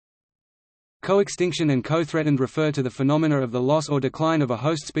Coextinction and co-threatened refer to the phenomena of the loss or decline of a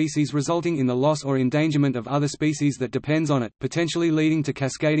host species resulting in the loss or endangerment of other species that depends on it, potentially leading to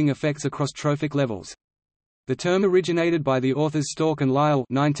cascading effects across trophic levels. The term originated by the authors Stork and Lyle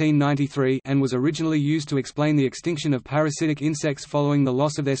 1993 and was originally used to explain the extinction of parasitic insects following the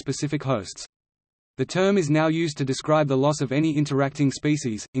loss of their specific hosts. The term is now used to describe the loss of any interacting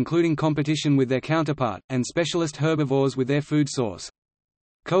species, including competition with their counterpart, and specialist herbivores with their food source.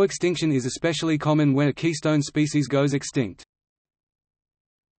 Coextinction is especially common when a keystone species goes extinct.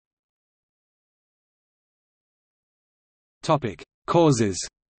 Causes.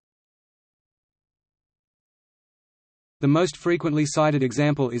 The most frequently cited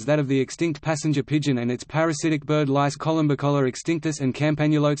example is that of the extinct passenger pigeon and its parasitic bird lice Columbicola extinctus and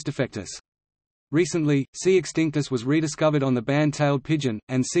Campanulotes defectus. Recently, C. extinctus was rediscovered on the band-tailed pigeon,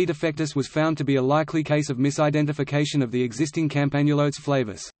 and C. defectus was found to be a likely case of misidentification of the existing Campanulotes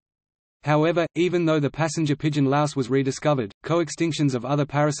flavus. However, even though the passenger pigeon louse was rediscovered, co-extinctions of other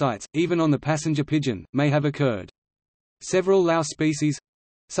parasites, even on the passenger pigeon, may have occurred. Several louse species,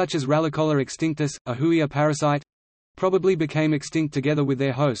 such as Rallicola extinctus, a huia parasite, probably became extinct together with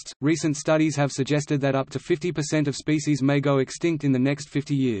their hosts. Recent studies have suggested that up to 50% of species may go extinct in the next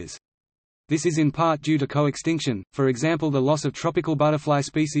 50 years. This is in part due to co-extinction. For example, the loss of tropical butterfly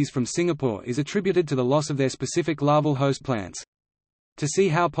species from Singapore is attributed to the loss of their specific larval host plants. To see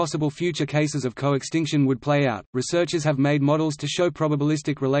how possible future cases of co-extinction would play out, researchers have made models to show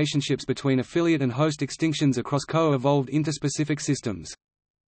probabilistic relationships between affiliate and host extinctions across co-evolved interspecific systems.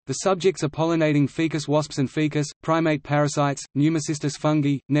 The subjects are pollinating ficus wasps and ficus, primate parasites, pneumocystis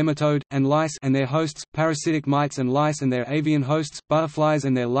fungi, nematode, and lice and their hosts, parasitic mites and lice and their avian hosts, butterflies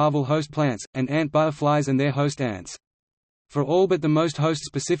and their larval host plants, and ant butterflies and their host ants. For all but the most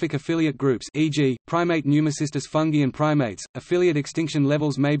host-specific affiliate groups, e.g., primate pneumocystis fungi and primates, affiliate extinction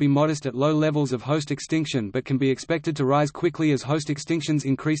levels may be modest at low levels of host extinction but can be expected to rise quickly as host extinctions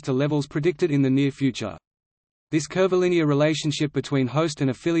increase to levels predicted in the near future. This curvilinear relationship between host and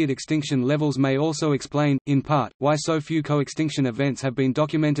affiliate extinction levels may also explain, in part, why so few co-extinction events have been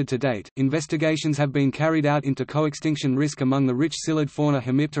documented to date. Investigations have been carried out into co-extinction risk among the rich psyllid fauna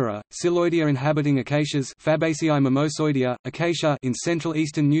Hemiptera, Psylloidea inhabiting acacias, Fabaceae mimosoidea, acacia in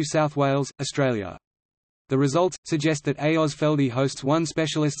central-eastern New South Wales, Australia. The results suggest that A. osfeldi hosts one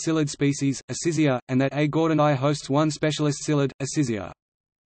specialist psyllid species, Acizia, and that A. gordoni hosts one specialist psyllid, Acizia.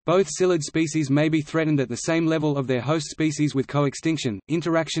 Both psyllid species may be threatened at the same level of their host species with co-extinction.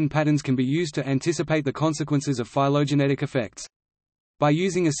 Interaction patterns can be used to anticipate the consequences of phylogenetic effects. By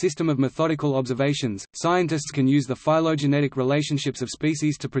using a system of methodical observations, scientists can use the phylogenetic relationships of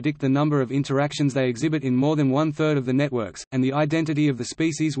species to predict the number of interactions they exhibit in more than one-third of the networks, and the identity of the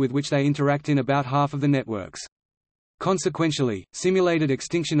species with which they interact in about half of the networks. Consequentially, simulated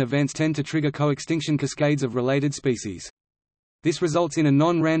extinction events tend to trigger co-extinction cascades of related species. This results in a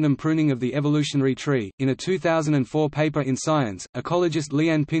non-random pruning of the evolutionary tree. In a 2004 paper in Science, ecologist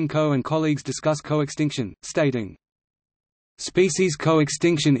Lian Pin Ko and colleagues discuss co-extinction, stating, "Species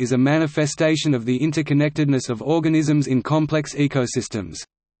co-extinction is a manifestation of the interconnectedness of organisms in complex ecosystems.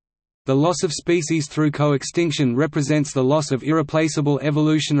 The loss of species through co-extinction represents the loss of irreplaceable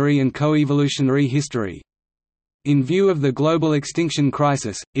evolutionary and coevolutionary history. In view of the global extinction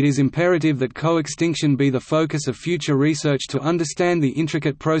crisis, it is imperative that co-extinction be the focus of future research to understand the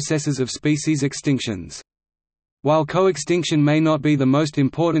intricate processes of species extinctions. While co-extinction may not be the most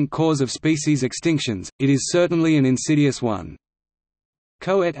important cause of species extinctions, it is certainly an insidious one."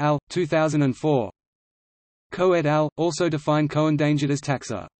 Ko et al., 2004. Ko et al. Also define co-endangered as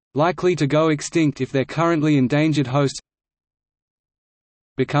taxa, "likely to go extinct if their currently endangered hosts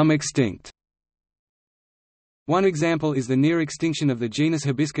become extinct." One example is the near extinction of the genus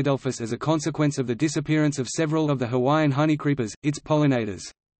Hibiscadelphus as a consequence of the disappearance of several of the Hawaiian honeycreepers, its pollinators.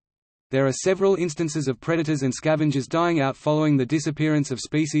 There are several instances of predators and scavengers dying out following the disappearance of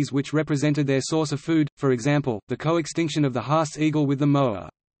species which represented their source of food, for example, the co-extinction of the Haast's eagle with the moa.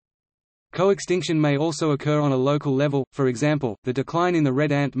 Co-extinction may also occur on a local level, for example, the decline in the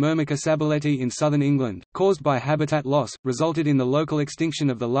red ant Myrmica sabuleti in southern England, caused by habitat loss, resulted in the local extinction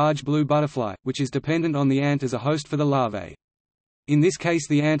of the large blue butterfly, which is dependent on the ant as a host for the larvae. In this case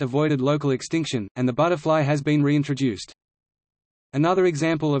the ant avoided local extinction, and the butterfly has been reintroduced. Another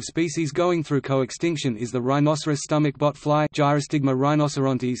example of species going through co-extinction is the rhinoceros stomach bot fly Gyrostigma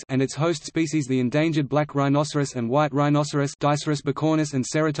rhinocerontes and its host species the endangered black rhinoceros and white rhinoceros Diceros bicornis and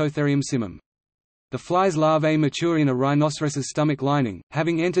Ceratotherium simum. The fly's larvae mature in a rhinoceros's stomach lining,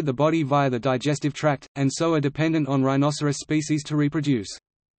 having entered the body via the digestive tract, and so are dependent on rhinoceros species to reproduce.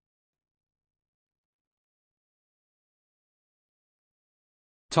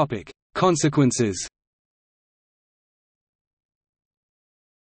 Consequences.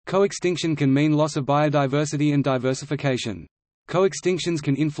 Coextinction can mean loss of biodiversity and diversification. Coextinctions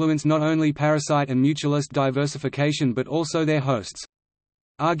can influence not only parasite and mutualist diversification but also their hosts.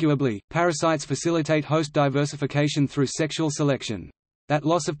 Arguably, parasites facilitate host diversification through sexual selection. That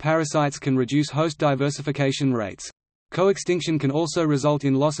loss of parasites can reduce host diversification rates. Coextinction can also result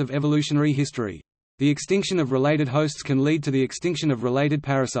in loss of evolutionary history. The extinction of related hosts can lead to the extinction of related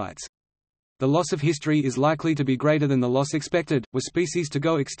parasites. The loss of history is likely to be greater than the loss expected, were species to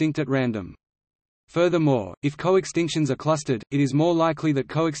go extinct at random. Furthermore, if coextinctions are clustered, it is more likely that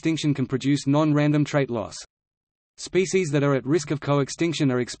coextinction can produce non-random trait loss. Species that are at risk of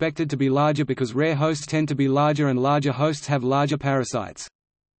coextinction are expected to be larger because rare hosts tend to be larger and larger hosts have larger parasites.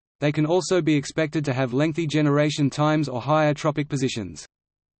 They can also be expected to have lengthy generation times or higher trophic positions.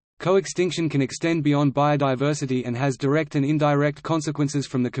 Coextinction can extend beyond biodiversity and has direct and indirect consequences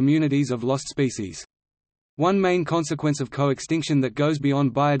from the communities of lost species. One main consequence of coextinction that goes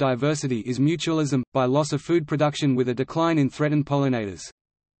beyond biodiversity is mutualism, by loss of food production with a decline in threatened pollinators.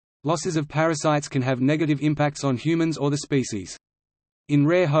 Losses of parasites can have negative impacts on humans or the species. In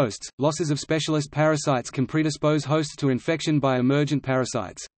rare hosts, losses of specialist parasites can predispose hosts to infection by emergent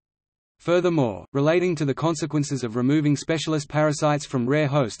parasites. Furthermore, relating to the consequences of removing specialist parasites from rare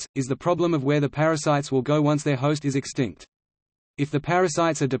hosts, is the problem of where the parasites will go once their host is extinct. If the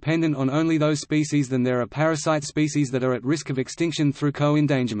parasites are dependent on only those species, then there are parasite species that are at risk of extinction through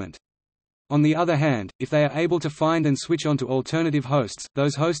co-endangerment. On the other hand, if they are able to find and switch onto alternative hosts,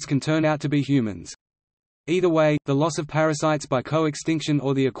 those hosts can turn out to be humans. Either way, the loss of parasites by co-extinction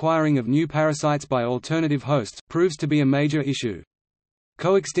or the acquiring of new parasites by alternative hosts proves to be a major issue.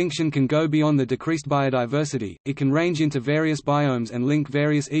 Coextinction can go beyond the decreased biodiversity, it can range into various biomes and link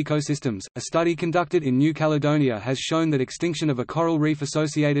various ecosystems. A study conducted in New Caledonia has shown that extinction of a coral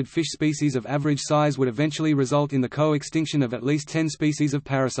reef-associated fish species of average size would eventually result in the co-extinction of at least 10 species of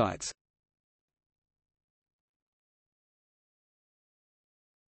parasites.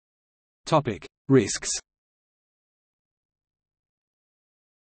 Risks.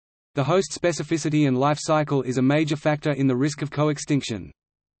 The host specificity and life cycle is a major factor in the risk of coextinction.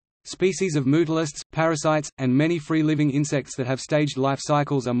 Species of mutualists, parasites, and many free-living insects that have staged life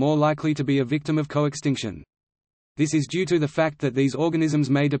cycles are more likely to be a victim of coextinction. This is due to the fact that these organisms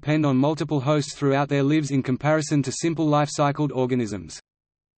may depend on multiple hosts throughout their lives in comparison to simple life-cycled organisms.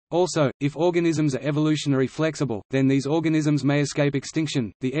 Also, if organisms are evolutionarily flexible, then these organisms may escape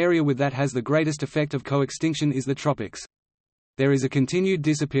extinction. The area with that has the greatest effect of coextinction is the tropics. There is a continued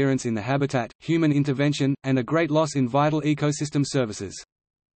disappearance in the habitat, human intervention, and a great loss in vital ecosystem services.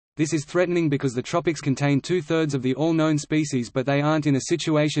 This is threatening because the tropics contain 2/3 of the all-known species, but they aren't in a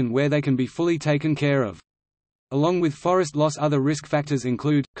situation where they can be fully taken care of. Along with forest loss, other risk factors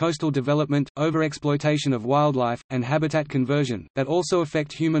include coastal development, overexploitation of wildlife, and habitat conversion, that also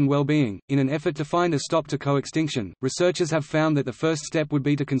affect human well-being. In an effort to find a stop to coextinction, researchers have found that the first step would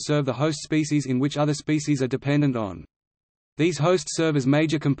be to conserve the host species in which other species are dependent on. These hosts serve as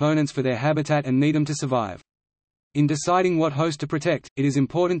major components for their habitat and need them to survive. In deciding what host to protect, it is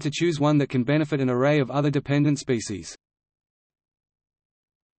important to choose one that can benefit an array of other dependent species.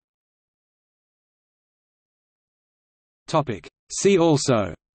 See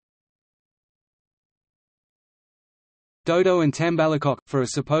also: Dodo and Tambalacock, for a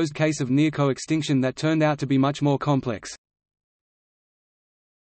supposed case of near coextinction that turned out to be much more complex.